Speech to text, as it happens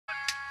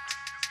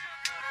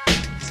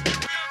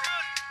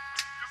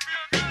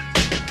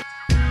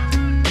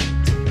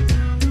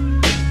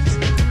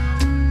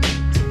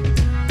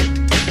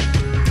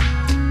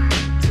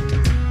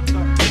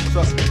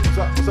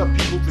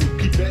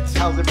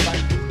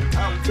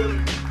I'm feeling.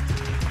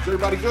 Is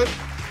everybody good?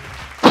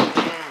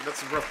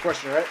 That's a rough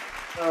question, right?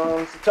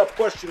 It's a tough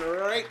question, all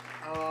right?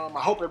 I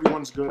hope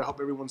everyone's good. I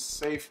hope everyone's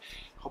safe.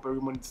 I hope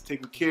everyone's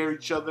taking care of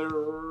each other.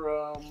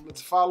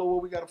 Let's follow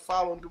what we got to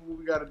follow and do what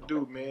we got to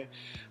do, man.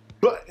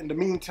 But in the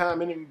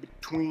meantime, and in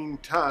between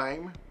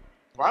time,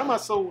 why am I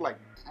so like,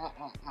 I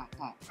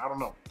don't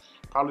know.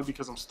 Probably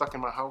because I'm stuck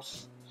in my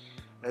house,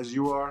 as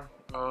you are.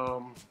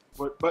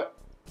 But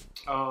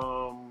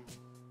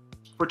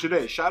for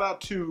today, shout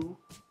out to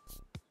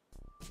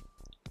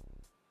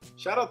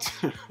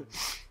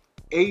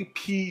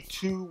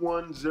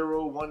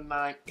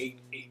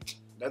AP2101988.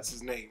 That's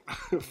his name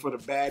for the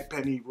Bad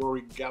Penny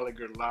Rory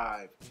Gallagher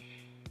live.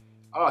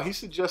 He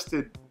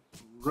suggested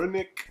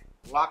Runic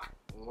Lock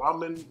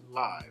Ramen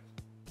live.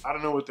 I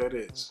don't know what that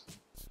is,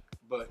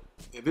 but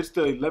if it's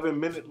the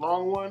 11-minute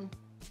long one,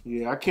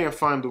 yeah, I can't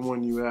find the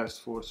one you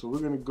asked for, so we're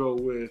gonna go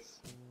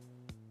with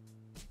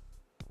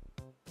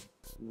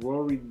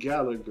Rory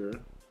Gallagher,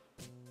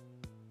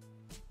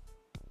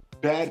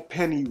 Bad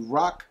Penny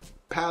Rock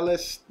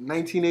Palace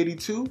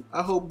 1982.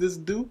 I hope this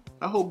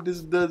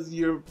does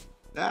your,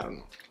 I don't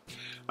know.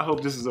 I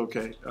hope this is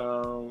okay.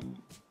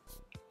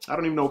 I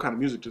don't even know what kind of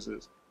music this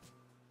is,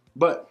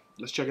 but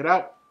let's check it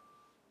out.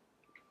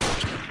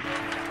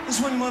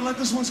 This one you might like.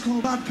 This one's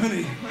called Bad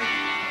Penny.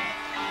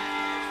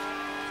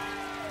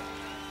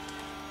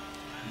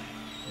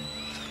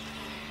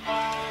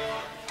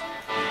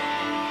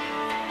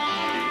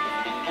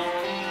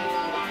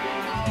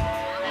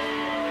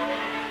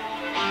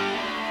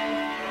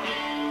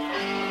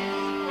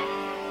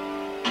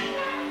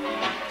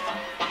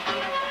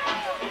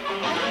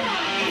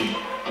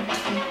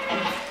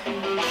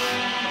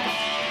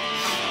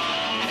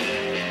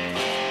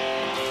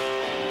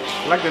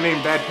 I like the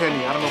name Bad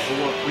Penny. I don't know for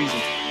what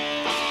reason.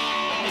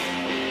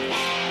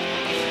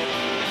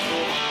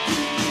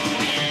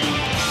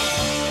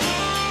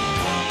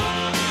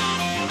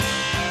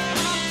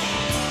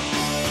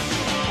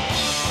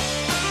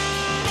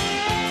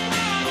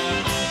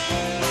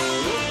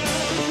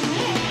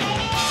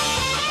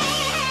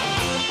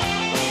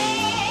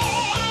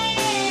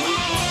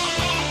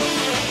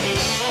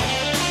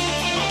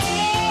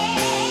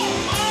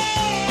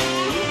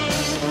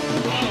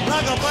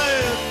 Like a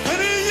bad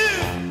penny you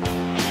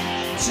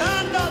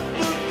turned up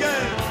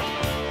again.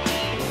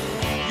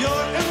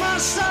 You're in my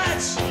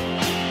sights.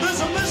 There's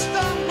a mist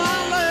on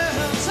my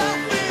lens. I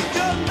think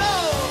you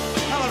know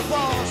how it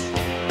was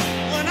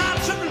when I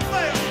tripped and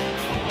fell.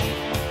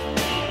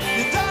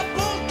 You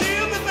double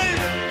deal me,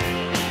 baby,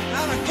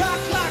 and a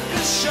cock like a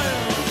shell.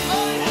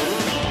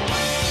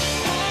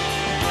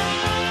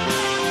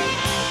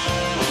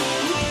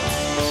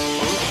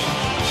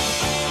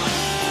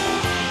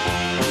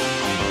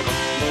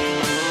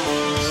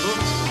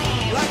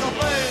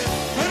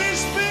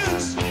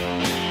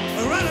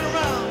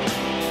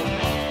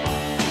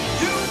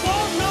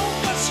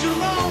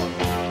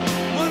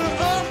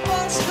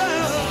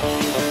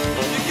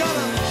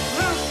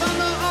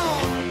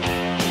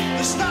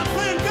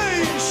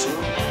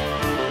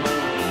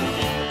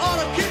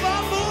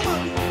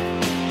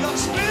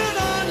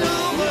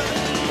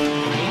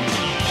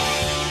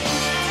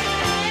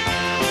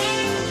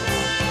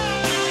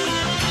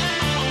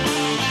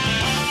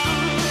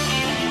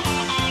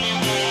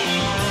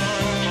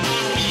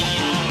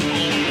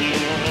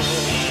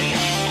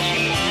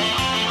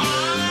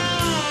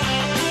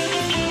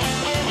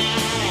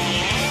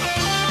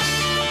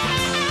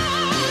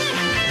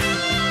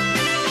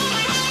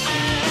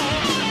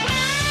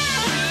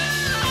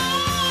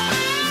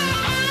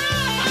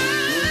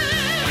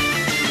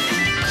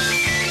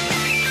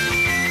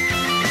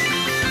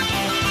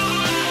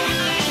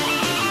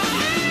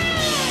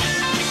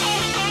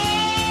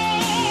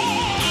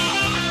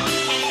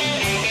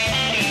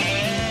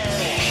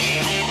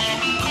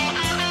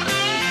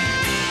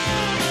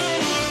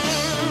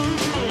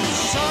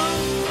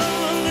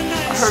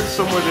 I heard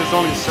somewhere there's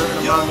only a certain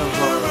amount of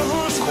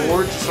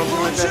chords or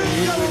something like that in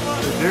music.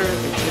 Is there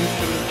an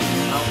infinite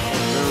amount of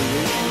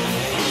variation?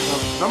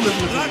 I'm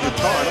listening to the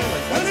guitar and I'm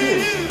like, that's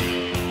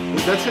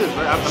his. That's his,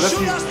 right? Unless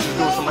he's just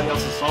doing somebody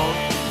else's song.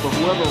 But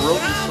whoever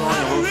wrote this song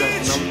and wrote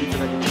that melody to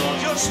that guitar,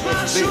 that's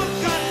theirs.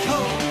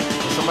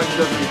 If somebody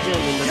does it again,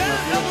 then that's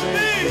not, you know what I'm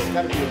saying? It's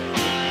gotta be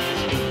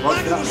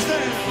brought it out.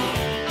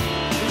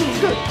 It was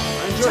good.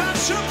 I enjoyed it.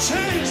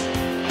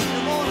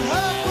 I don't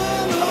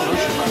know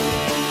shit about it.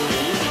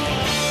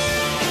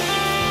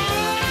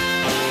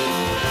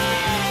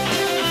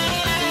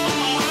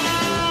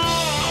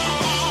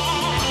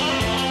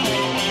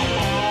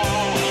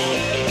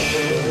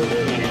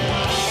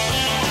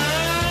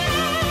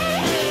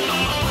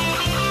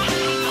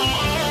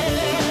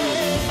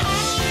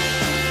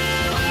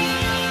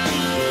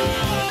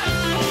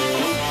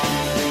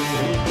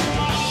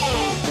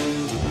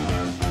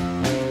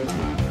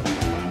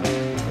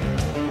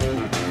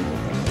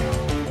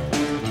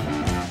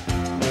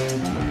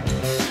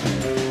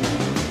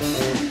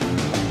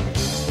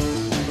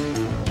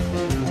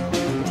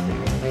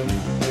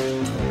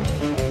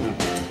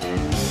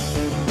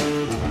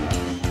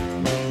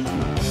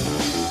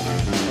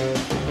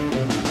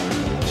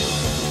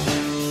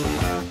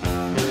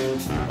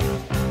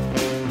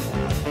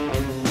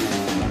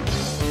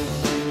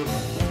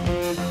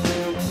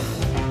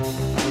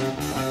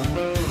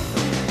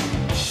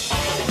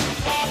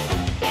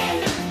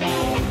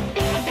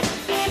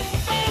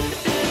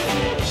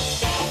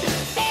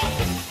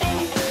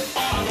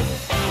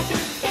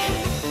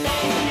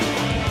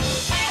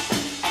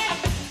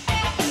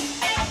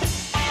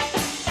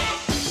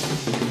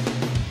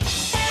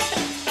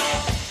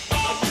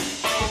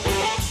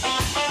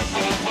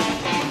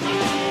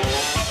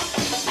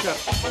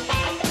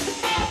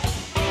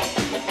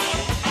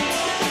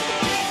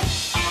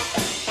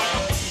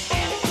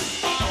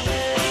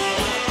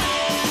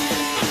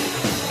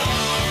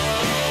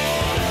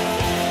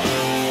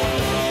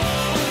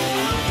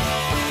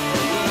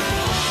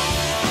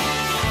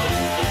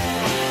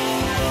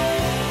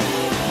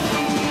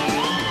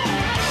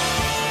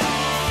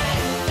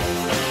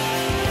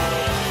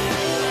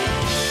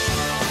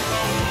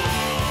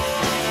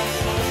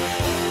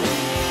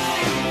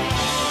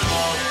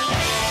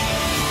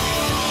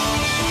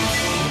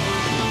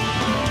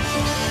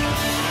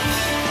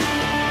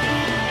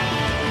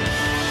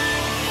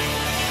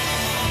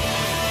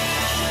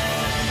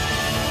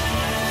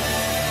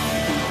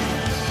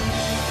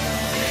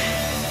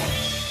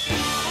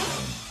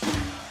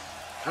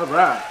 All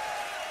right.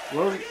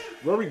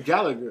 Rory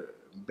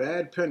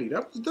Gallagher-Bad Penny.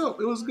 That was dope.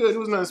 It was good. It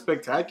was nothing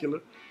spectacular.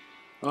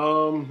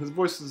 His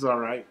voice is all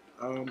right.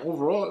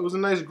 Overall, it was a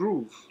nice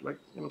groove. Like,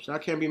 you know what I'm saying?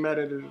 I can't be mad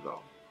at it at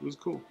all. It was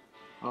cool.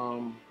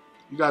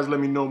 You guys let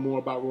me know more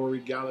about Rory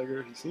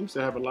Gallagher. He seems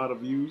to have a lot of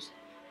views,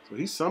 so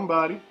he's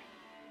somebody.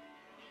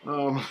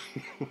 I've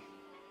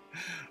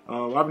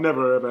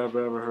never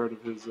ever heard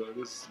of his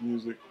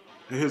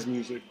his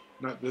music,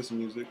 not this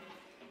music.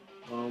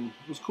 It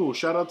was cool.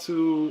 Shout out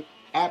to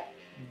App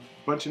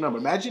Bunch of Number.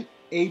 Imagine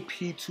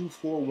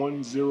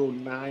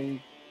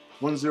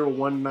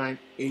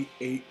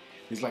AP24109101988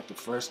 is like the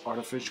first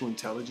artificial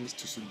intelligence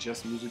to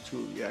suggest music to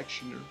a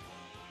reactioner.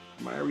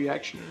 Am I a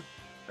reactioner?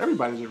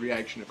 Everybody's a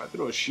reactioner. If I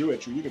throw a shoe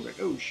at you, you're gonna be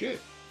like, oh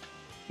shit.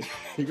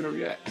 You're gonna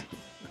react.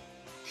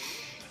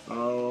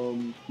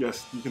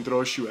 Yes, you can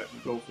throw a shoe at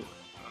me. Go for it.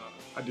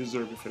 I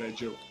deserve it for that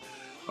joke.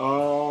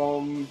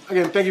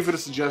 Again, thank you for the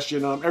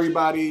suggestion.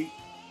 Everybody,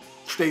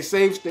 stay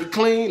safe, stay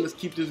clean. Let's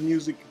keep this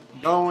music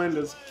going.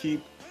 Let's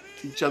keep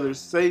each other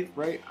safe,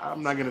 right?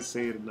 I'm not gonna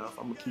say it enough.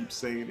 I'm gonna keep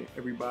saying it.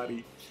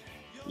 Everybody,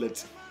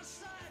 let's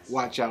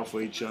watch out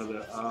for each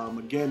other.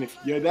 Again, if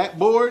you're that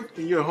bored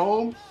and you're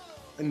home,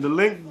 in the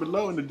link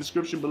below, in the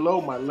description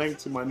below, my link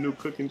to my new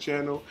cooking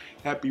channel,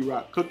 Happy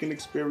Rock Cooking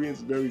Experience.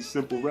 Very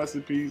simple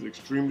recipes,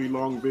 extremely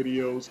long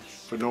videos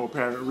for no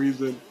apparent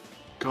reason.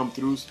 Come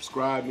through,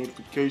 subscribe,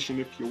 notification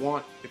if you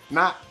want. If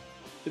not,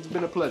 it's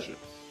been a pleasure.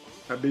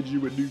 I bid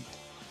you adieu.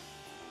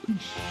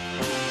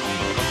 Peace.